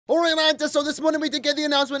Alright, Atlanta, so this morning we did get the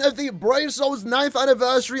announcement of the Brave Souls 9th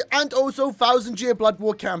anniversary and also 1000-year Blood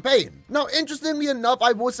War campaign. Now, interestingly enough,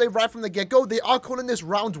 I will say right from the get-go, they are calling this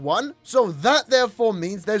round 1, so that therefore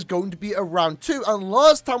means there's going to be a round 2, and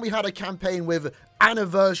last time we had a campaign with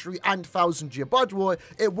anniversary and 1000-year Blood War,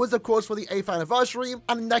 it was of course for the 8th anniversary,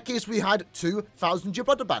 and in that case we had 2 1000-year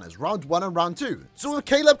Blood War banners, round 1 and round 2. So with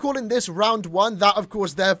Caleb calling this round 1, that of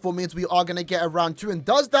course therefore means we are going to get a round 2, and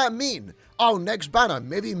does that mean our next banner,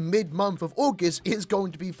 maybe mid-month of August, is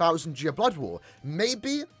going to be 1000-year Blood War?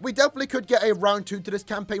 Maybe. We definitely could get a round 2 to this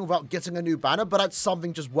campaign without getting a new banner, but that's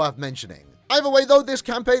something just worth mentioning. Either way though, this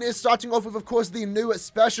campaign is starting off with, of course, the new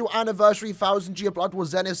special anniversary 1000-year Blood War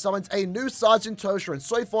Zenith summons a new Sergeant, Tosha, and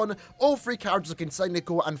Soifon. All 3 characters are insanely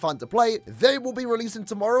cool and fun to play. They will be releasing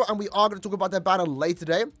tomorrow, and we are going to talk about their banner later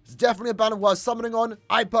today. It's definitely a banner worth summoning on.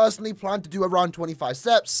 I personally plan to do around 25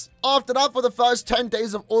 steps. After that, for the first 10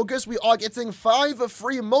 days of August, we are getting 5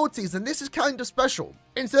 free multis, and this is kind of special.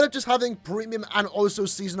 Instead of just having premium and also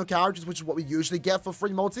seasonal characters, which is what we usually get for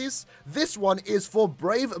free multis, this one is for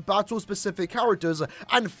Brave battle-specific characters,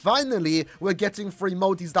 and finally, we're getting free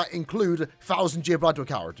multis that include 1000-year Blood War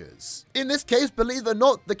characters. In this case, believe it or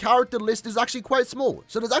not, the character list is actually quite small,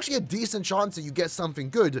 so there's actually a decent chance that you get something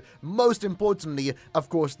good, most importantly, of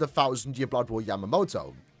course, the 1000-year Blood War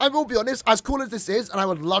Yamamoto. I will be honest, as cool as this is, and I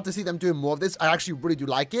would love to see them doing more of this, I actually really do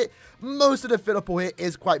like it. Most of the filler pool here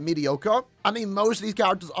is quite mediocre. I mean, most of these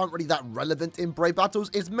characters aren't really that relevant in Brave battles.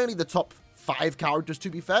 It's mainly the top 5 characters, to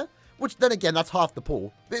be fair, which then again, that's half the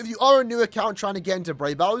pool. But if you are a new account trying to get into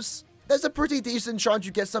Brave battles, there's a pretty decent chance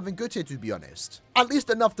you get something good here, to be honest. At least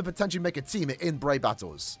enough to potentially make a team in Brave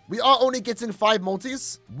battles. We are only getting 5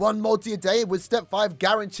 multis, 1 multi a day, with step 5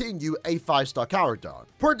 guaranteeing you a 5-star character.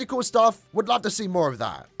 Pretty cool stuff. Would love to see more of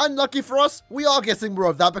that. And lucky for us, we are getting more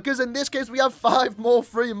of that, because in this case, we have 5 more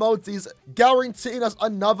free multis, guaranteeing us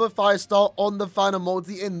another 5-star on the final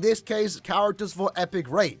multi. In this case, characters for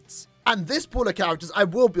epic raids. And this pool of characters, I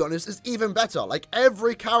will be honest, is even better. Like,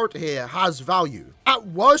 every character here has value. At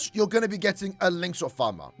worst, you're going to be getting a Linkshot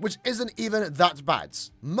Farmer, which isn't even that bad.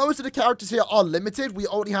 Most of the characters here are limited. We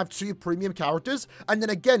only have 2 premium characters. And then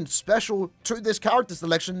again, special to this character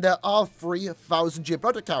selection, there are 3 1000-year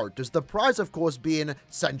Blood War characters. The prize, of course, being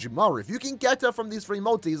Senjumaru. If you can get her from these 3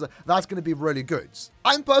 multis, that's going to be really good.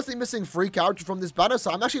 I'm personally missing 3 characters from this banner,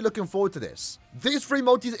 so I'm actually looking forward to this. These 3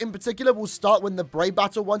 multis in particular will start when the Brave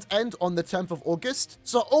Battle ones end on the 10th of August.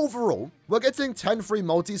 So overall, we're getting 10 free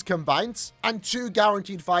multis combined and 2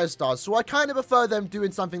 guaranteed 5-stars. So I kind of prefer them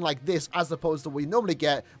doing something like this as opposed to what we normally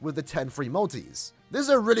get with the 10 free multis. This is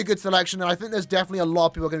a really good selection, and I think there's definitely a lot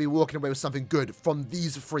of people are going to be walking away with something good from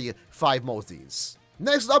these free 5 multis.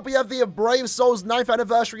 Next up, we have the Brave Souls 9th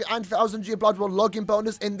anniversary and 1000-year Blood War login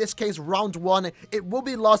bonus. In this case, round 1. It will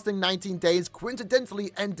be lasting 19 days,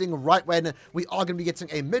 coincidentally ending right when we are going to be getting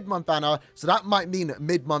a mid-month banner. So that might mean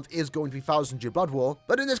mid-month is going to be 1000-year Blood War.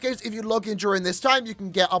 But in this case, if you log in during this time, you can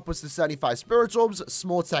get upwards to 75 Spirit Orbs,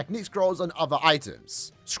 small technique scrolls, and other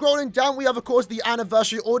items. Scrolling down, we have, of course, the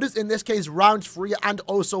anniversary orders. In this case, round 3 and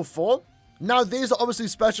also 4. Now, these are obviously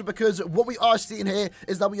special because what we are seeing here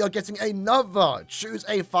is that we are getting another choose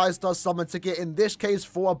a 5-star summon ticket, in this case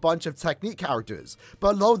for a bunch of technique characters.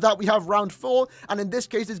 Below that, we have round 4, and in this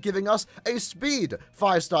case, it's giving us a speed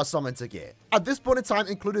 5-star summon ticket. At this point in time,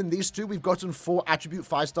 including these 2, we've gotten 4 attribute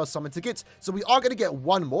 5-star summon tickets, so we are going to get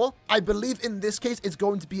 1 more. I believe in this case, it's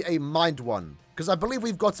going to be a mind one, because I believe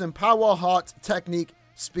we've gotten power, heart, technique,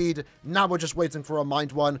 speed. Now we're just waiting for a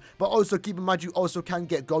mind one, but also keep in mind you also can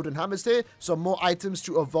get golden hammers here, so more items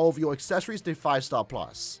to evolve your accessories to 5-star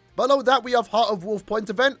plus. Below that, we have Heart of Wolf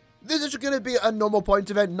point event. This is going to be a normal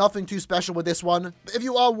point event, nothing too special with this one. But if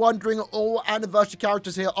you are wondering, all anniversary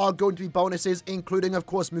characters here are going to be bonuses, including, of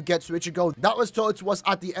course, Mugetsu Ichigo. That was told to us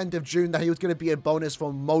at the end of June that he was going to be a bonus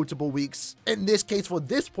for multiple weeks. In this case, for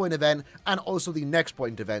this point event, and also the next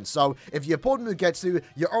point event. So, if you pulled Mugetsu,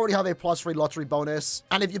 you already have a +3 lottery bonus.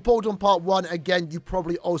 And if you pulled on part 1, again, you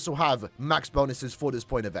probably also have max bonuses for this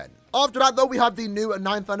point event. After that, though, we have the new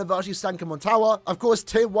 9th anniversary Sankamon Tower. Of course,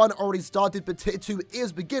 Tier 1 already started, but Tier 2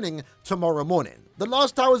 is beginning tomorrow morning. The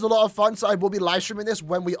last tower is a lot of fun, so I will be live streaming this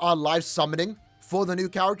when we are live summoning for the new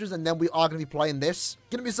characters, and then we are going to be playing this.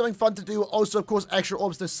 Going to be something fun to do. Also, of course, extra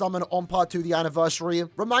orbs to summon on part 2, the anniversary.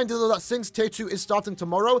 Reminder though that since Tier 2 is starting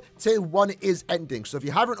tomorrow, Tier 1 is ending. So if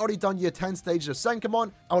you haven't already done your 10 stages of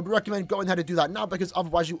Sankamon, I would recommend going ahead and do that now, because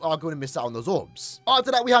otherwise you are going to miss out on those orbs.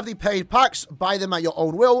 After that, we have the paid packs. Buy them at your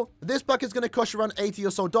own will. This pack is going to cost you around $80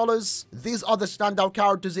 or so. These are the standout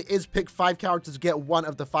characters. It is pick 5 characters to get 1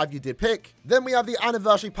 of the 5 you did pick. Then we have the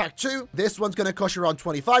anniversary pack 2. This one's going to cost you around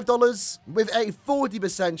 $25 with a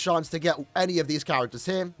 40% chance to get any of these characters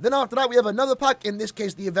here. Then after that, we have another pack, in this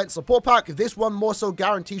case, the event support pack. This one more so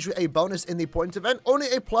guarantees you a bonus in the point event, only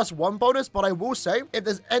a +1 bonus, but I will say, if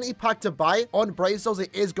there's any pack to buy on Brave Souls,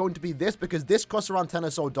 it is going to be this, because this costs around $10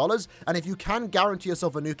 or so, and if you can guarantee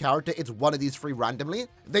yourself a new character, it's one of these free randomly.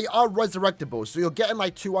 They are resurrectable, so you're getting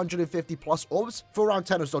like 250 plus orbs for around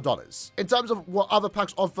 $10 or so. In terms of what other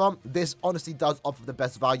packs offer, this honestly does offer the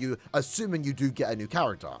best value, assuming you do get a new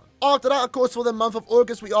character. After that, of course, for the month of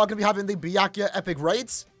August, we are going to be having the Byakuya Epic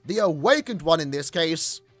Raids, the Awakened one in this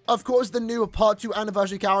case. Of course, the new Part 2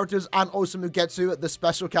 anniversary characters and also Mugetsu, the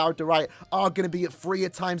special character, right, are going to be 3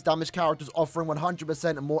 times damage characters offering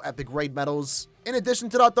 100% more epic raid medals. In addition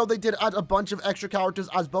to that, though, they did add a bunch of extra characters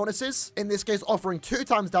as bonuses, in this case offering 2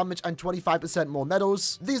 times damage and 25% more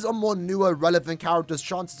medals. These are more newer, relevant characters.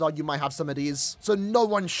 Chances are you might have some of these, so no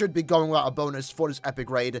one should be going without a bonus for this epic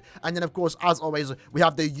raid. And then, of course, as always, we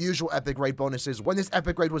have the usual epic raid bonuses when this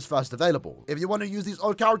epic raid was first available. If you want to use these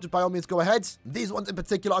old characters, by all means, go ahead. These ones in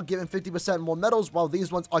particular are giving 50% more medals, while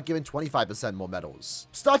these ones are giving 25% more medals.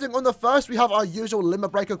 Starting on the first, we have our usual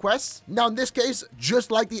Limit Breaker quest. Now, in this case, just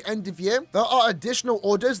like the end of year, there are additional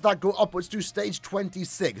orders that go upwards to stage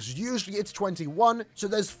 26. Usually it's 21, so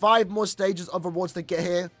there's 5 more stages of rewards to get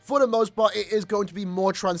here. For the most part, it is going to be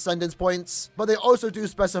more transcendence points, but they also do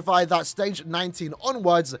specify that stage 19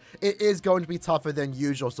 onwards, it is going to be tougher than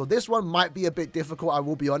usual. So this one might be a bit difficult, I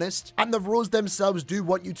will be honest. And the rules themselves do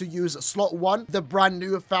want you to use slot 1, the brand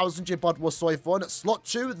new 1000-year Blood War Soifon, slot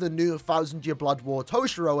 2, the new 1000-year Blood War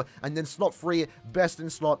Toshiro, and then slot 3, best in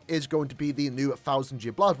slot, is going to be the new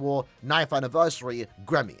 1000-year Blood War 9th anniversary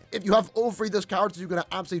Gremmy. If you have all 3 of those characters, you're going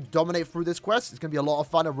to absolutely dominate through this quest. It's going to be a lot of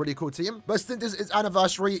fun, a really cool team. But since this is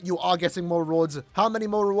anniversary, you are getting more rewards. How many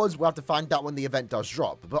more rewards? We'll have to find out when the event does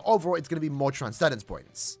drop. But overall, it's going to be more transcendence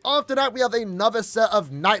points. After that, we have another set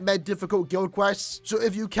of nightmare difficult guild quests. So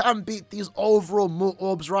if you can beat these overall more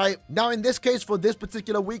orbs, right? Now, in this case, for this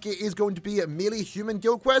particular week, it is going to be merely human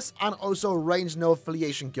guild quests and also range no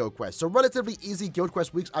affiliation guild quests. So relatively easy guild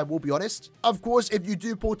quest weeks, I will be honest. Of course, if you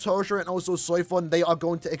do pull Toshiro and also Soifon, they are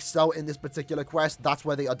going to excel in this particular quest. That's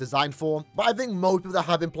where they are designed for. But I think most people that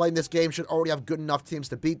have been playing this game should already have good enough teams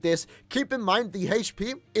to beat this. Keep in mind, the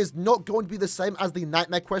HP is not going to be the same as the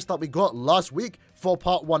Nightmare quest that we got last week for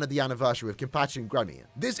part 1 of the anniversary with Kenpachi and Gremmy.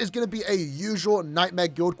 This is going to be a usual Nightmare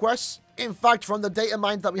guild quest. In fact, from the data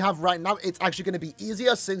mines that we have right now, it's actually going to be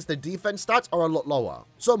easier since the defense stats are a lot lower.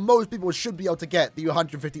 So most people should be able to get the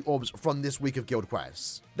 150 orbs from this week of guild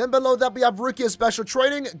quests. Then below that, we have Rukia Special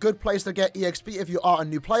Training. Good place to get EXP if you are a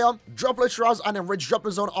new player. Droplet Shrouds and Enriched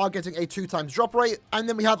Droplet Zone are getting a 2 times drop rate. And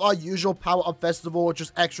then we have our usual Power Up Festival,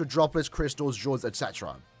 just extra droplets, crystals, jewels,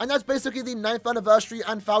 etc. And that's basically the 9th anniversary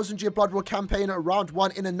and 1000-year Blood War campaign round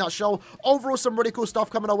 1 in a nutshell. Overall, some really cool stuff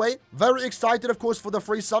coming our way. Very excited, of course, for the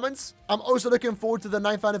free summons. I'm also looking forward to the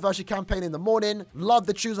 9th anniversary campaign in the morning. Love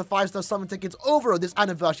the Choose a 5-star summon tickets. Overall, this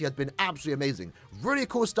anniversary has been absolutely amazing. Really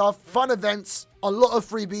cool stuff, fun events, a lot of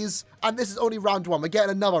freebies, and this is only round 1. We're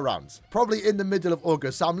getting another round, probably in the middle of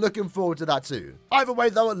August, so I'm looking forward to that too. Either way,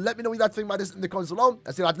 though, let me know what you guys think about this in the comments below.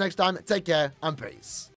 I'll see you guys next time. Take care, and peace.